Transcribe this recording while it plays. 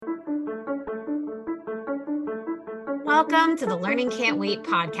Welcome to the Learning Can't Wait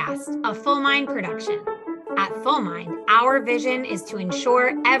podcast, a Full Mind production. At Full Mind, our vision is to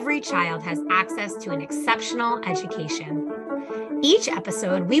ensure every child has access to an exceptional education. Each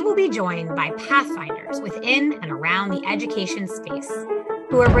episode, we will be joined by pathfinders within and around the education space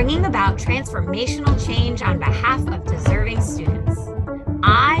who are bringing about transformational change on behalf of deserving students.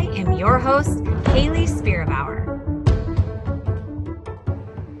 I am your host, Hayley Spira-Bauer.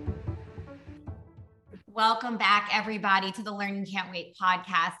 Welcome back, everybody, to the Learning Can't Wait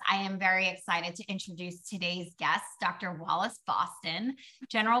podcast. I am very excited to introduce today's guest, Dr. Wallace Boston,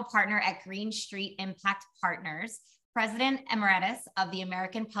 General Partner at Green Street Impact Partners, President Emeritus of the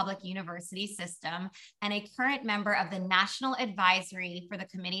American Public University System, and a current member of the National Advisory for the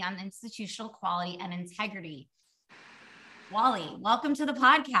Committee on Institutional Quality and Integrity. Wally, welcome to the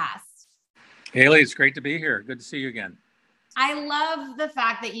podcast. Hayley, it's great to be here. Good to see you again. I love the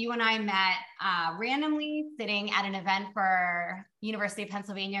fact that you and I met randomly sitting at an event for University of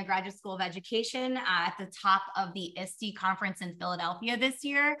Pennsylvania Graduate School of Education at the top of the ISTE conference in Philadelphia this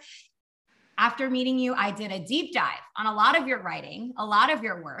year. After meeting you, I did a deep dive on a lot of your writing, a lot of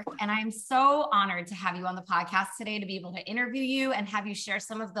your work, and I'm so honored to have you on the podcast today to be able to interview you and have you share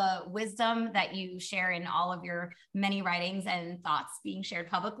some of the wisdom that you share in all of your many writings and thoughts being shared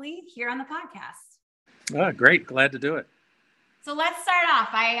publicly here on the podcast. Great. Glad to do it. So let's start off.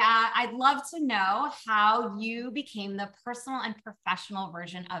 I'd love to know how you became the personal and professional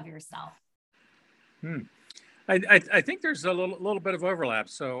version of yourself. I think there's a little bit of overlap.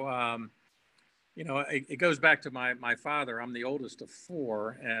 So, it goes back to my father. I'm the oldest of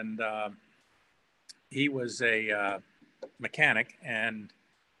four, and he was a mechanic and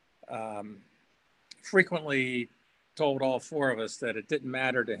frequently told all four of us that it didn't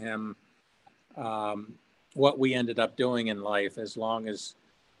matter to him what we ended up doing in life as long as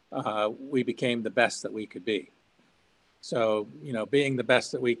we became the best that we could be. So, being the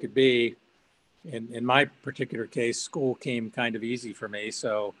best that we could be, in my particular case, school came kind of easy for me.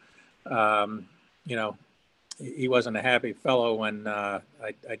 So, he wasn't a happy fellow when I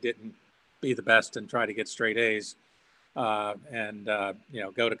didn't be the best and try to get straight A's and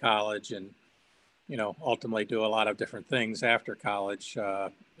go to college and, ultimately do a lot of different things after college,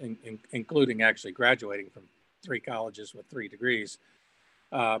 including actually graduating from 3 colleges with 3 degrees.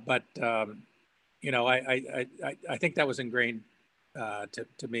 But I think that was ingrained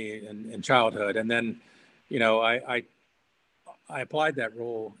to me in childhood. And then, I applied that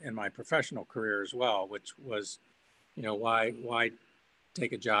rule in my professional career as well, which was, why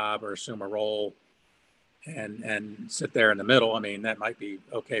take a job or assume a role and sit there in the middle? I mean, that might be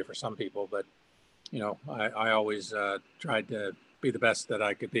okay for some people, but I always tried to be the best that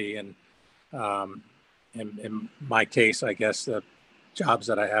I could be. And in my case, I guess the jobs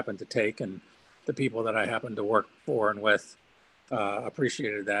that I happened to take and the people that I happened to work for and with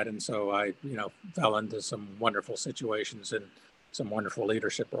appreciated that. And so I, fell into some wonderful situations and some wonderful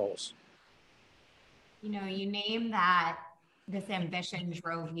leadership roles. You name that this ambition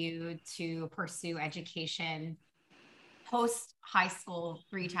drove you to pursue education post high school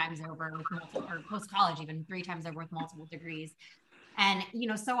 3 times over with multiple, or post college even 3 times over with multiple degrees. And,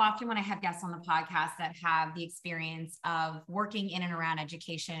 so often when I have guests on the podcast that have the experience of working in and around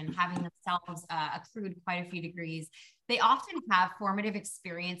education, having themselves accrued quite a few degrees, they often have formative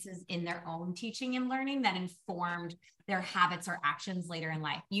experiences in their own teaching and learning that informed their habits or actions later in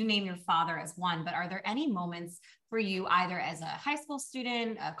life. You name your father as one, but are there any moments for you, either as a high school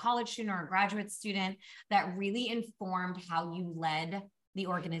student, a college student, or a graduate student, that really informed how you led the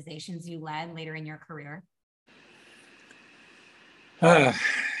organizations you led later in your career?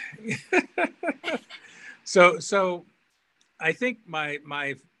 So I think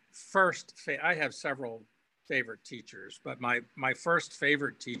my first, I have several favorite teachers, but my first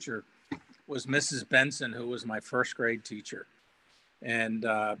favorite teacher was Mrs. Benson, who was my first grade teacher. And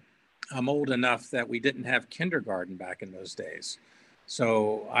I'm old enough that we didn't have kindergarten back in those days.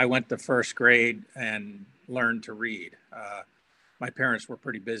 So I went to first grade and learned to read. My parents were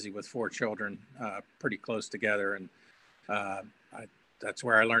pretty busy with 4 children, pretty close together. And that's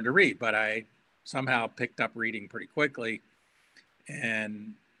where I learned to read, but I somehow picked up reading pretty quickly.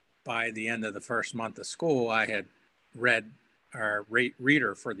 And by the end of the first month of school, I had read our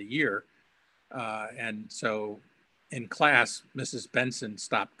reader for the year. And so in class, Mrs. Benson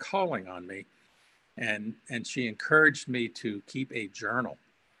stopped calling on me and she encouraged me to keep a journal,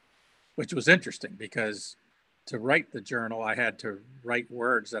 which was interesting because to write the journal, I had to write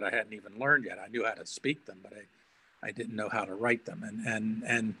words that I hadn't even learned yet. I knew how to speak them, but I didn't know how to write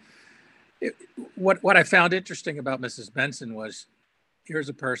them. What I found interesting about Mrs. Benson was here's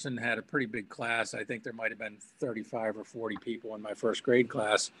a person who had a pretty big class. I think there might have been 35 or 40 people in my first grade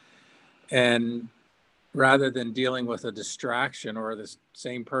class. And rather than dealing with a distraction or the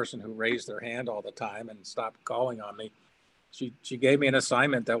same person who raised their hand all the time and stopped calling on me, she gave me an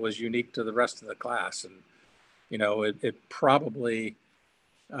assignment that was unique to the rest of the class. And, it probably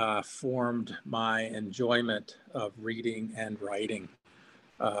formed my enjoyment of reading and writing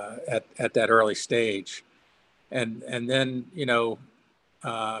at that early stage. And then,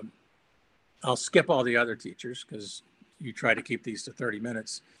 I'll skip all the other teachers because you try to keep these to 30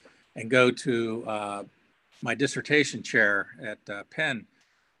 minutes and go to my dissertation chair at Penn,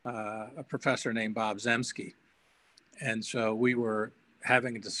 a professor named Bob Zemsky. And so we were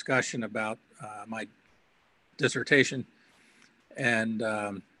having a discussion about my dissertation and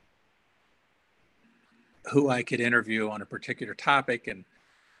who I could interview on a particular topic. And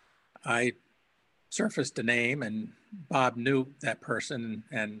I surfaced a name, and Bob knew that person.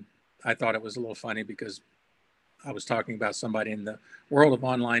 And I thought it was a little funny because I was talking about somebody in the world of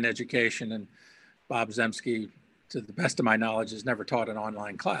online education, and Bob Zemsky, to the best of my knowledge, has never taught an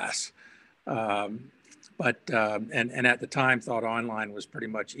online class. But at the time thought online was pretty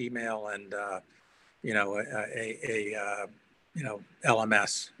much email and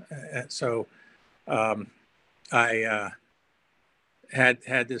LMS. So I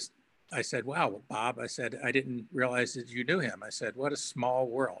had this. I said, "Wow, Bob," I said, "I didn't realize that you knew him." I said, "What a small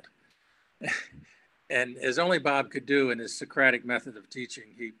world." And as only Bob could do in his Socratic method of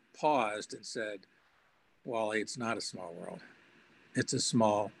teaching, he paused and said, "Wally, it's not a small world. It's a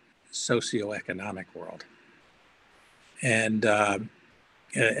small socioeconomic world." And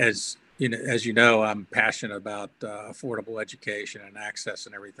as you know, I'm passionate about affordable education and access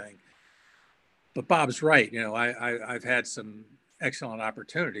and everything. But Bob's right. I've had some excellent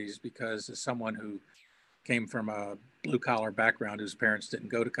opportunities because as someone who came from a blue collar background whose parents didn't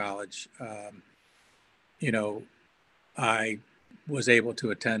go to college, I was able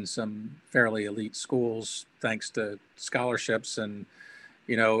to attend some fairly elite schools thanks to scholarships and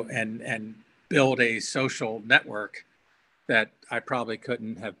build a social network that I probably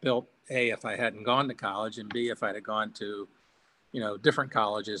couldn't have built, A, if I hadn't gone to college, and B, if I'd have gone to, different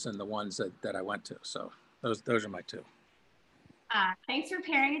colleges than the ones that I went to. So those are my two. Thanks for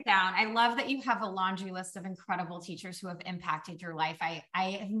paring it down. I love that you have a laundry list of incredible teachers who have impacted your life. I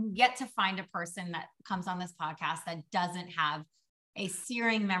have yet to find a person that comes on this podcast that doesn't have a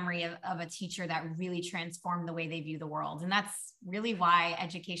searing memory of a teacher that really transformed the way they view the world. And that's really why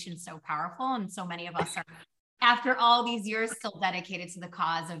education is so powerful. And so many of us are, after all these years, still dedicated to the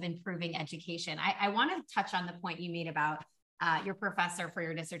cause of improving education. I want to touch on the point you made about your professor for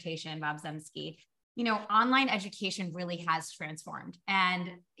your dissertation, Bob Zemsky. Online education really has transformed.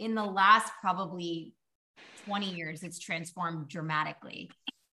 And in the last probably 20 years, it's transformed dramatically.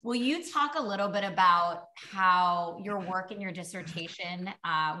 Will you talk a little bit about how your work in your dissertation,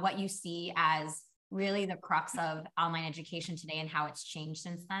 what you see as really the crux of online education today and how it's changed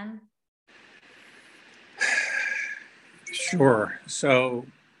since then? Sure. So,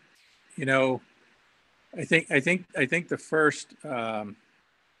 I think the first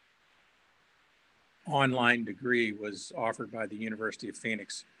online degree was offered by the University of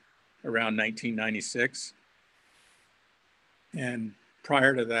Phoenix around 1996. And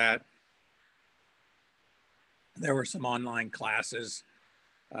prior to that, there were some online classes.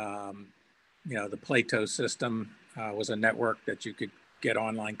 The Plato system was a network that you could get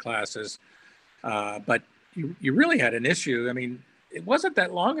online classes. But you really had an issue. I mean, it wasn't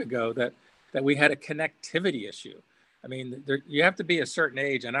that long ago that we had a connectivity issue. I mean, you have to be a certain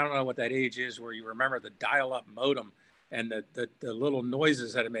age, and I don't know what that age is, where you remember the dial-up modem and the little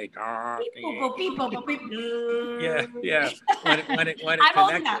noises that it made. Yeah. When it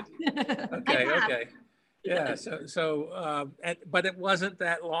connected. Okay. Yeah. But it wasn't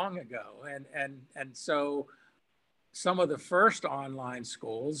that long ago, and so some of the first online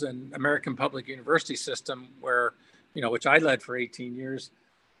schools and American Public University system, where which I led for 18 years,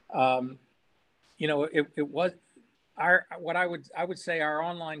 it was. I would say our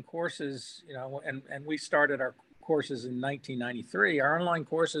online courses, and we started our courses in 1993. Our online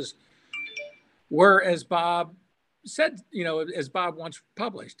courses were, as Bob said, as Bob once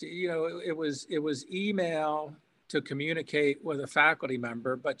published, it was email to communicate with a faculty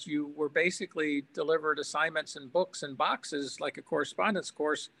member, but you were basically delivered assignments and books and boxes like a correspondence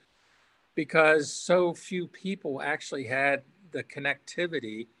course because so few people actually had the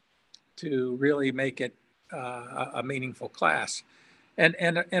connectivity to really make it a meaningful class. And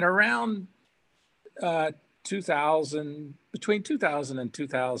around 2000, between 2000 and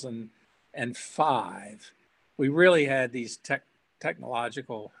 2005, we really had these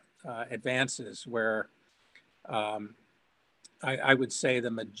technological advances where I would say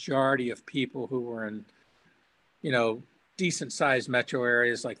the majority of people who were in, decent sized metro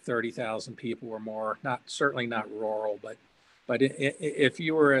areas like 30,000 people or more, certainly not rural, but if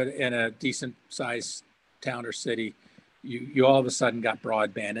you were in a decent sized town or city, you all of a sudden got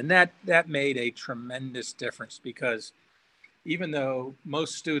broadband, and that made a tremendous difference, because even though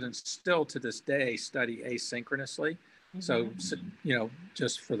most students still to this day study asynchronously, so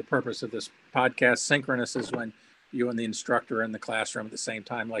just for the purpose of this podcast, synchronous is when you and the instructor are in the classroom at the same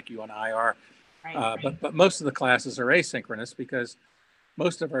time, like you and I are. Right. But most of the classes are asynchronous because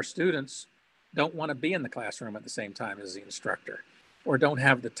most of our students don't want to be in the classroom at the same time as the instructor, or don't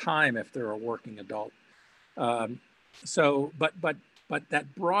have the time if they're a working adult. But that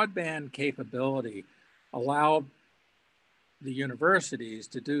broadband capability allowed the universities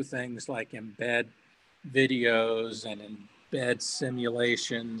to do things like embed videos and embed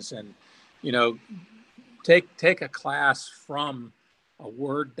simulations, and take a class from a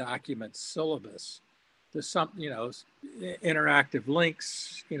Word document syllabas to some interactive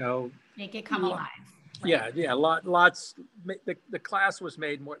links, make it come alive. Right? Lots. The class was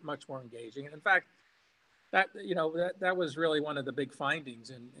made much more engaging, and in fact, that was really one of the big findings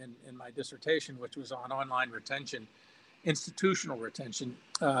in my dissertation, which was on online retention. Institutional retention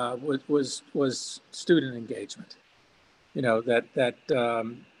was student engagement. A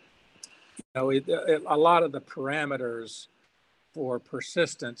lot of the parameters for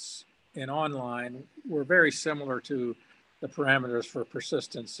persistence in online were very similar to the parameters for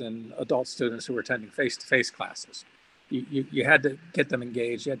persistence in adult students who were attending face-to-face classes. You had to get them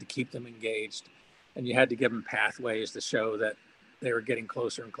engaged, you had to keep them engaged, and you had to give them pathways to show that they were getting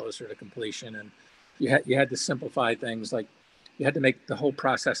closer and closer to completion. And you had to simplify things, like you had to make the whole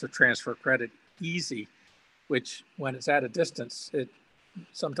process of transfer credit easy, which when it's at a distance, it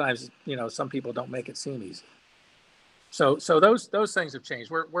sometimes, some people don't make it seem easy. So those things have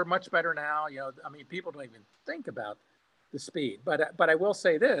changed. We're much better now. People don't even think about the speed. But I will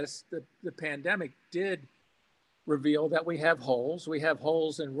say this: the pandemic did reveal that we have holes. We have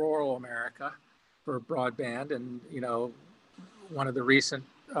holes in rural America for broadband, and one of the recent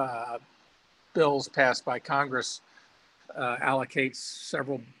bills passed by Congress allocates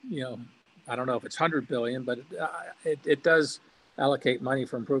several. I don't know if it's 100 billion, but it does allocate money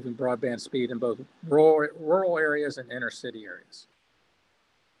for improving broadband speed in both rural areas and inner city areas.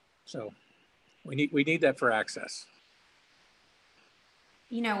 So we need that for access.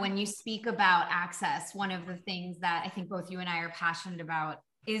 When you speak about access, one of the things that I think both you and I are passionate about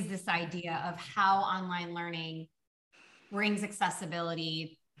is this idea of how online learning brings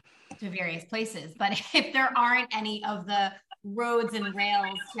accessibility to various places. But if there aren't any of the roads and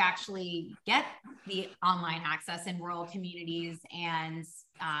rails to actually get the online access in rural communities and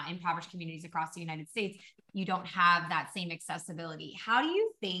impoverished communities across the United States, you don't have that same accessibility. How do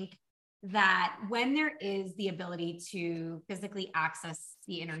you think that when there is the ability to physically access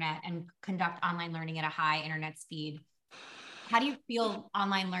the internet and conduct online learning at a high internet speed, how do you feel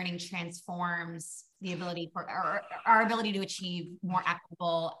online learning transforms the ability for our ability to achieve more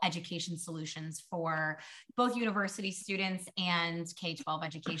equitable education solutions for both university students and K-12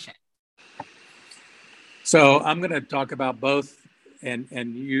 education? So I'm going to talk about both and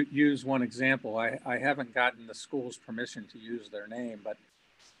you use one example. I haven't gotten the school's permission to use their name, but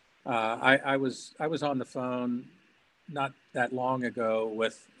I was on the phone not that long ago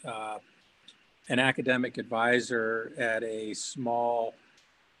with an academic advisor at a small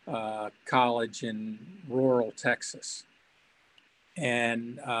college in rural Texas.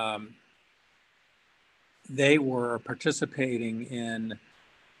 And they were participating in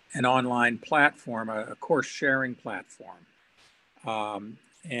an online platform, a course sharing platform.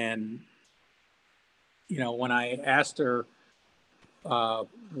 And when I asked her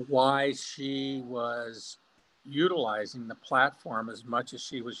why she was utilizing the platform as much as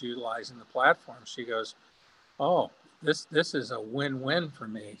she was utilizing the platform, she goes, "Oh, this is a win-win for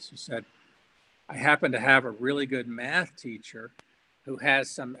me." She said, "I happen to have a really good math teacher who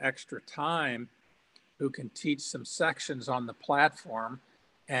has some extra time, who can teach some sections on the platform,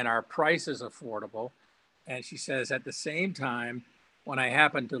 and our price is affordable." And she says, at the same time, when I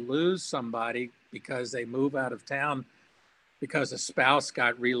happen to lose somebody because they move out of town because a spouse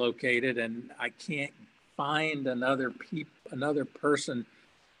got relocated and I can't find another person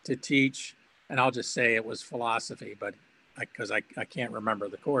to teach, and I'll just say it was philosophy, but because I can't remember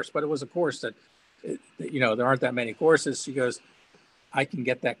the course, but it was a course that, there aren't that many courses. She goes, I can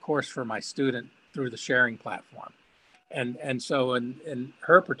get that course for my student through the sharing platform. And so in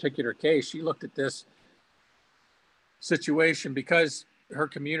her particular case, she looked at this situation, because her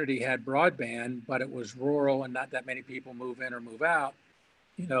community had broadband, but it was rural and not that many people move in or move out.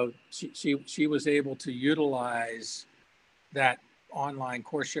 You know, she was able to utilize that online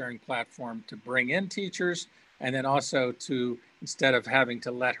course sharing platform to bring in teachers, and then also to, instead of having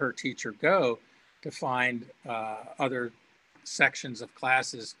to let her teacher go, to find other sections of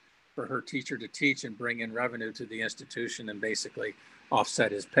classes for her teacher to teach and bring in revenue to the institution and basically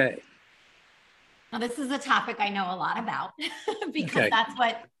offset his pay. Now, this is a topic I know a lot about because that's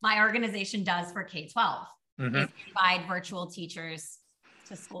what my organization does for K-12, is provide virtual teachers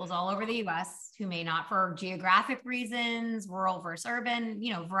to schools all over the US who may not, for geographic reasons, rural versus urban,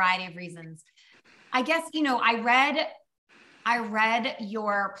 you know, variety of reasons. I guess, you know, I read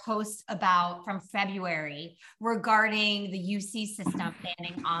your post about from February regarding the UC system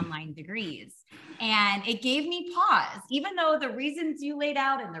banning online degrees. And it gave me pause, even though the reasons you laid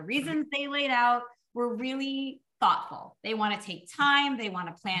out and the reasons they laid out were really thoughtful. They want to take time. They want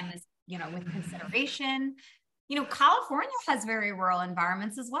to plan this, you know, with consideration. You know, California has very rural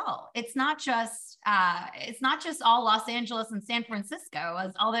environments as well. It's not just all Los Angeles and San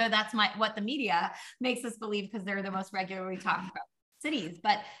Francisco, although that's what the media makes us believe because they're the most regularly talked about cities.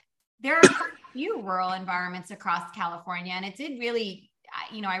 But there are a few rural environments across California, and it did really,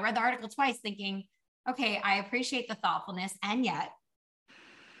 you know, I read the article twice, thinking, okay, I appreciate the thoughtfulness, and yet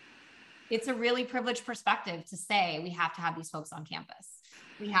it's a really privileged perspective to say we have to have these folks on campus.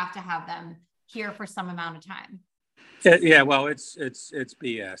 We have to have them here for some amount of time. Yeah, well, it's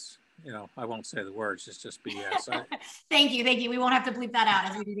BS. You know, I won't say the words. It's just BS. Thank you. We won't have to bleep that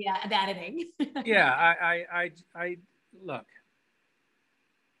out as we do the editing. Yeah, I look.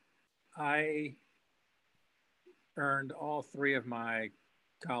 I earned all three of my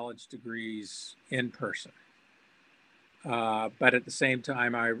college degrees in person, but at the same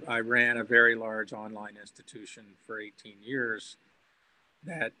time, I ran a very large online institution for 18 years.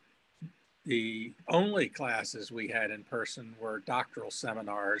 That the only classes we had in person were doctoral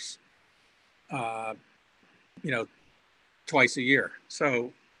seminars, you know, twice a year.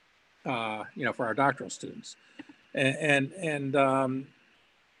 So, you know, for our doctoral students, and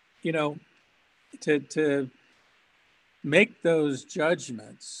you know, to make those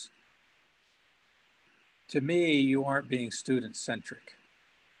judgments, to me, you aren't being student centric.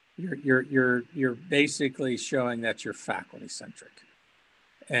 You're basically showing that you're faculty centric.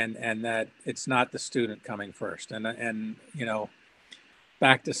 And that it's not the student coming first. And you know,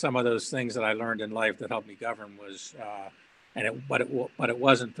 back to some of those things that I learned in life that helped me govern was, but it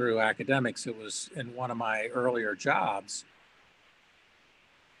wasn't through academics. It was in one of my earlier jobs.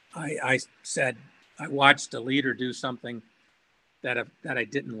 I said, I watched a leader do something that I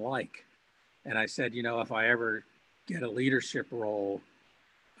didn't like, and I said, you know, if I ever get a leadership role,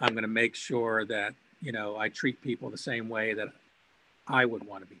 I'm going to make sure that, you know, I treat people the same way that I would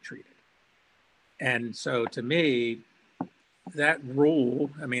want to be treated. And so to me, that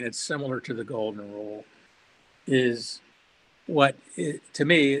rule, I mean, it's similar to the golden rule, is what to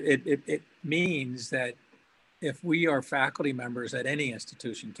me, it means that if we are faculty members at any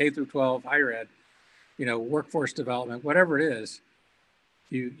institution, K through 12, higher ed, you know, workforce development, whatever it is,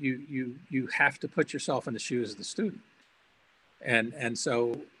 you have to put yourself in the shoes of the student. And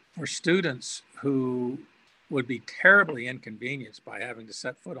so for students who would be terribly inconvenienced by having to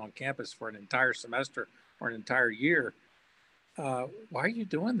set foot on campus for an entire semester or an entire year, why are you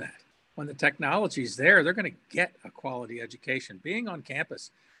doing that? When the technology's there, they're going to get a quality education. Being on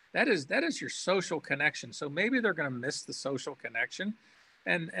campus, that is your social connection. So maybe they're going to miss the social connection,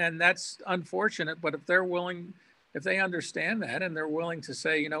 and that's unfortunate. But if they're willing, if they understand that and they're willing to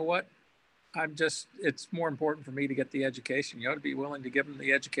say, you know what, it's more important for me to get the education. You ought to be willing to give them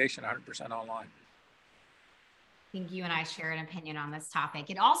the education 100% online. I think you and I share an opinion on this topic.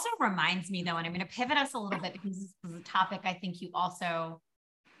 It also reminds me, though, and I'm going to pivot us a little bit because this is a topic I think you also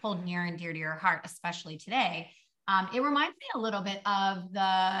hold near and dear to your heart, especially today. It reminds me a little bit of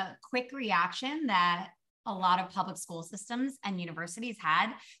the quick reaction that a lot of public school systems and universities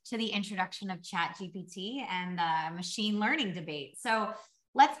had to the introduction of ChatGPT and the machine learning debate. So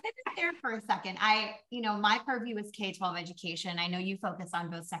let's pivot there for a second. My purview is K-12 education. I know you focus on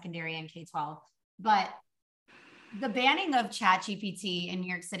both secondary and K-12, but the banning of ChatGPT in New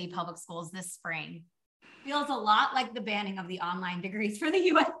York City public schools this spring feels a lot like the banning of the online degrees for the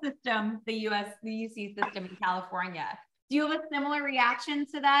US system, the UC system in California. Do you have a similar reaction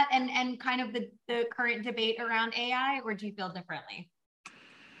to that and kind of the current debate around AI, or do you feel differently?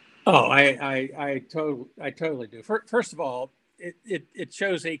 Oh, I totally do. First of all, it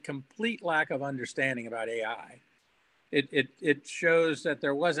shows a complete lack of understanding about AI. It shows that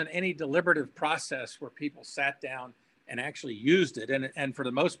there wasn't any deliberative process where people sat down and actually used it. And for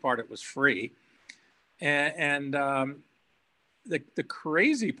the most part, it was free. The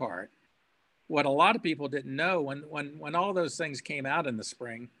crazy part, what a lot of people didn't know, when all those things came out in the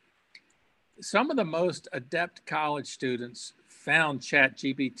spring, some of the most adept college students found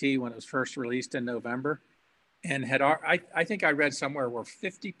ChatGPT when it was first released in November, and I think I read somewhere where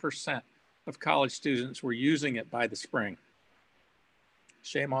 50% of college students were using it by the spring.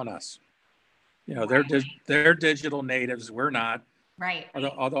 Shame on us. You know, they're digital natives. We're not. Right.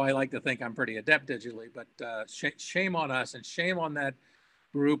 Although I like to think I'm pretty adept digitally, but shame on us, and shame on that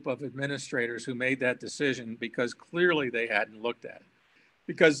group of administrators who made that decision, because clearly they hadn't looked at it.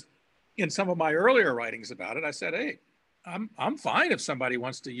 Because in some of my earlier writings about it, I said, hey, I'm fine if somebody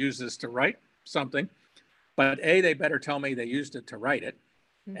wants to use this to write something, but A, they better tell me they used it to write it,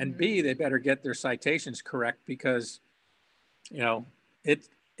 and B, they better get their citations correct, because, you know,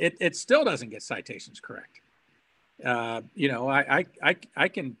 it still doesn't get citations correct. You know, I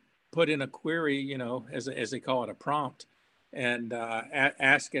can put in a query, you know, as they call it, a prompt, and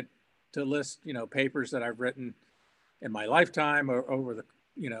ask it to list, you know, papers that I've written in my lifetime, or over the,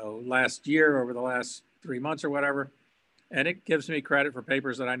 you know, last year, over the last 3 months or whatever. And it gives me credit for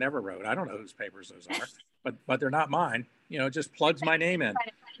papers that I never wrote. I don't know whose papers those are, but they're not mine. You know, it just plugs my name in.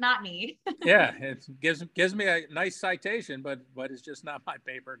 Not me. Yeah, it gives me a nice citation, but it's just not my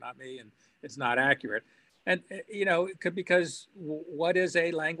paper, not me, and it's not accurate. And, you know, it could, because what is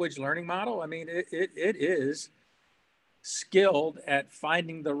a language learning model? I mean, it is skilled at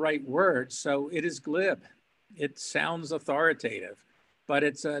finding the right words. So it is glib. It sounds authoritative, but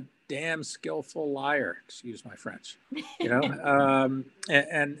it's a damn skillful liar. Excuse my French. You know,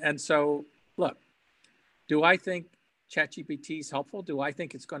 and so look, do I think ChatGPT is helpful? Do I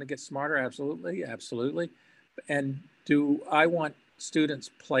think it's going to get smarter? Absolutely, absolutely. And do I want students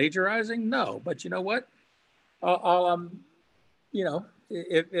plagiarizing? No. But you know what? You know,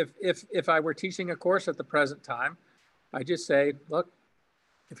 if I were teaching a course at the present time, I just say, look,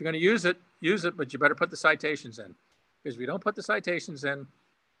 if you're going to use it, but you better put the citations in, because if you don't put the citations in,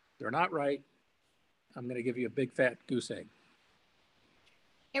 they're not right. I'm going to give you a big fat goose egg.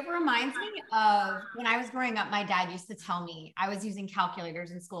 It reminds me of when I was growing up, my dad used to tell me, I was using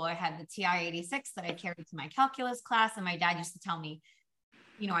calculators in school. I had the TI-86 that I carried to my calculus class. And my dad used to tell me,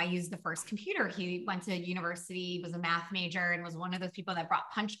 you know, I used the first computer. He went to university, was a math major, and was one of those people that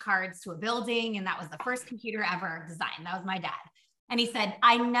brought punch cards to a building. And that was the first computer ever designed. That was my dad. And he said,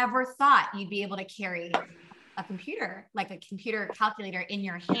 I never thought you'd be able to carry a computer, like a computer calculator in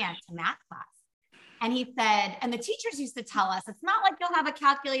your hand to math class. And he said, and the teachers used to tell us, it's not like you'll have a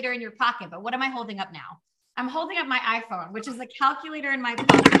calculator in your pocket, but what am I holding up now? I'm holding up my iPhone, which is a calculator in my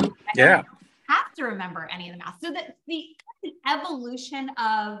pocket. I don't have to remember any of the math. So the evolution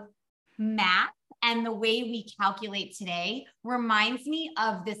of math and the way we calculate today reminds me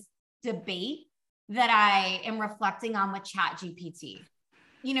of this debate that I am reflecting on with ChatGPT.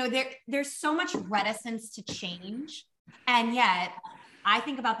 You know, there's so much reticence to change, and yet I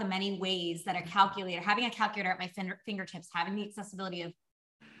think about the many ways that having a calculator at my fingertips, having the accessibility of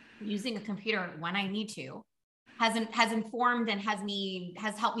using a computer when I need to, has informed and has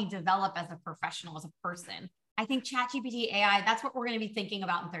helped me develop as a professional, as a person. I think ChatGPT AI, that's what we're going to be thinking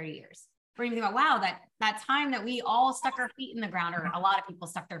about in 30 years. We're going to think about, wow, that time that we all stuck our feet in the ground, or a lot of people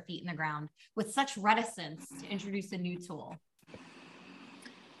stuck their feet in the ground with such reticence to introduce a new tool.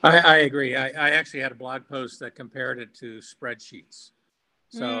 I agree. I actually had a blog post that compared it to spreadsheets.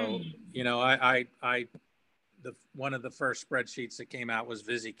 So, you know, one of the first spreadsheets that came out was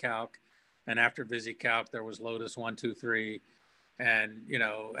VisiCalc, and after VisiCalc there was Lotus 123, and you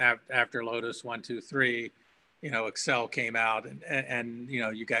know, after Lotus 123, you know, Excel came out, and you know,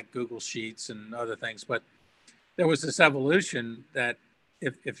 you got Google Sheets and other things. But there was this evolution that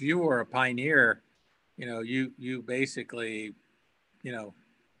if you were a pioneer, you know, you basically, you know,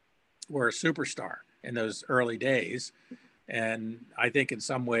 were a superstar in those early days. And I think in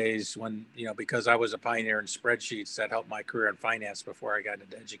some ways, when, you know, because I was a pioneer in spreadsheets, that helped my career in finance before I got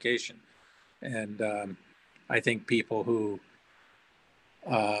into education. And I think people who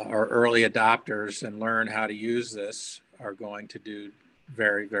are early adopters and learn how to use this are going to do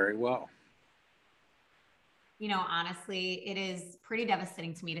very, very well. You know, honestly, it is pretty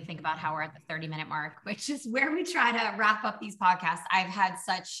devastating to me to think about how we're at the 30-minute mark, which is where we try to wrap up these podcasts. I've had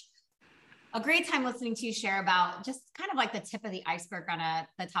such a great time listening to you share about just kind of like the tip of the iceberg on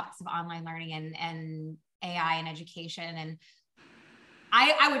the topics of online learning and AI and education. And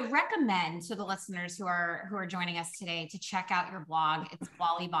I would recommend to the listeners who are joining us today to check out your blog. It's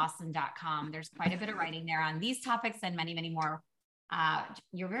wallyboston.com. There's quite a bit of writing there on these topics and many, many more.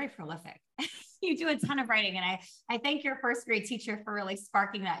 You're very prolific. you do a ton of writing. And I thank your first grade teacher for really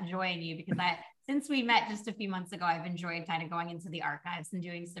sparking that joy in you, because since we met just a few months ago, I've enjoyed kind of going into the archives and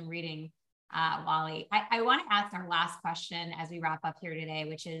doing some reading, Wally. I want to ask our last question as we wrap up here today,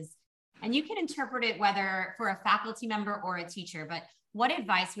 which is, and you can interpret it whether for a faculty member or a teacher, but what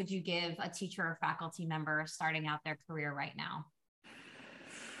advice would you give a teacher or faculty member starting out their career right now?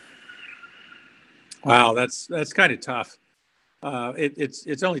 Wow, that's kind of tough.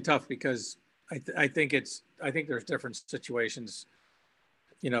 It's only tough because I think there's different situations.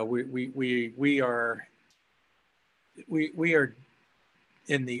 You know, we are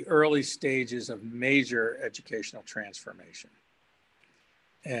in the early stages of major educational transformation,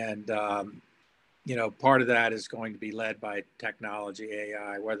 and you know, part of that is going to be led by technology,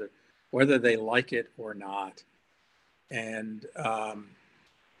 AI, whether they like it or not. And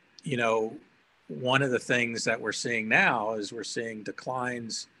you know, one of the things that we're seeing now is we're seeing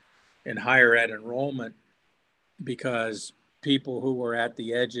declines in higher ed enrollment because people who were at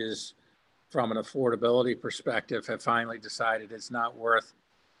the edges from an affordability perspective have finally decided it's not worth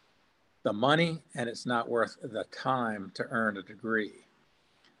the money and it's not worth the time to earn a degree.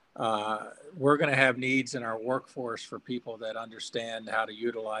 We're going to have needs in our workforce for people that understand how to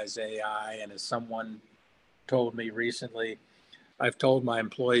utilize AI. And as someone told me recently, I've told my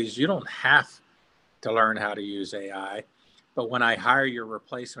employees, you don't have to learn how to use AI, but when I hire your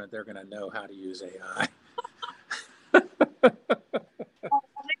replacement, they're going to know how to use AI. Oh, there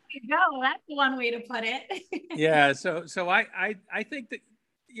you go. That's one way to put it. Yeah. So I think that,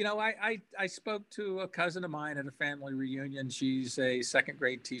 you know, I spoke to a cousin of mine at a family reunion. She's a second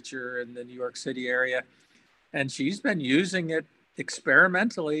grade teacher in the New York City area, and she's been using it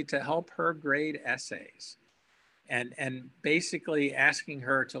experimentally to help her grade essays, and basically asking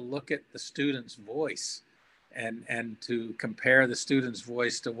her to look at the student's voice and to compare the student's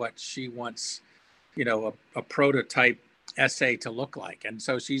voice to what she wants, you know, a prototype essay to look like. And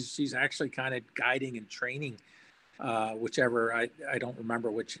so she's actually kind of guiding and training whichever, I don't remember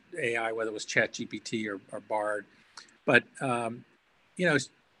which AI, whether it was ChatGPT or Bard, but you know,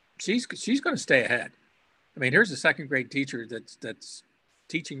 she's going to stay ahead. I mean, here's a second grade teacher that's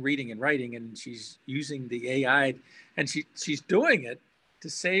teaching reading and writing, and she's using the AI, and she's doing it to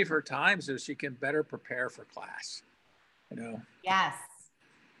save her time so she can better prepare for class. You know. Yes,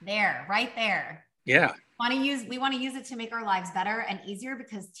 right there. Yeah. We want to use it to make our lives better and easier,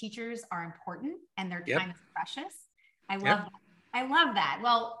 because teachers are important and their time is precious. I love that. I love that.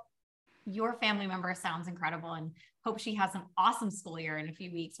 Well, your family member sounds incredible, and hope she has an awesome school year in a few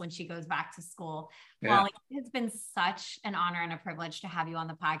weeks when she goes back to school. Yeah. Wally, it's been such an honor and a privilege to have you on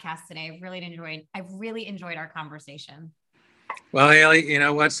the podcast today. I've really enjoyed our conversation. Well, Hayley, you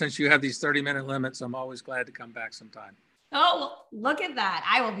know what? Since you have these 30-minute limits, I'm always glad to come back sometime. Oh, look at that.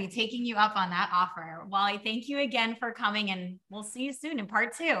 I will be taking you up on that offer. Wally, thank you again for coming, and we'll see you soon in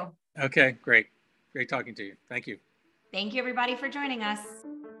part 2. Okay, great. Great talking to you. Thank you. Thank you, everybody, for joining us.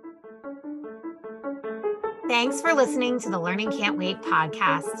 Thanks for listening to the Learning Can't Wait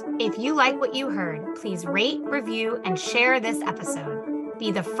podcast. If you like what you heard, please rate, review, and share this episode.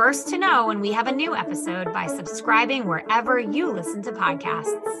 Be the first to know when we have a new episode by subscribing wherever you listen to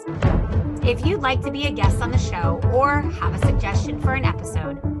podcasts. If you'd like to be a guest on the show or have a suggestion for an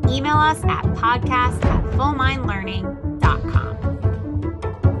episode, email us at podcast@fullmindlearning.com.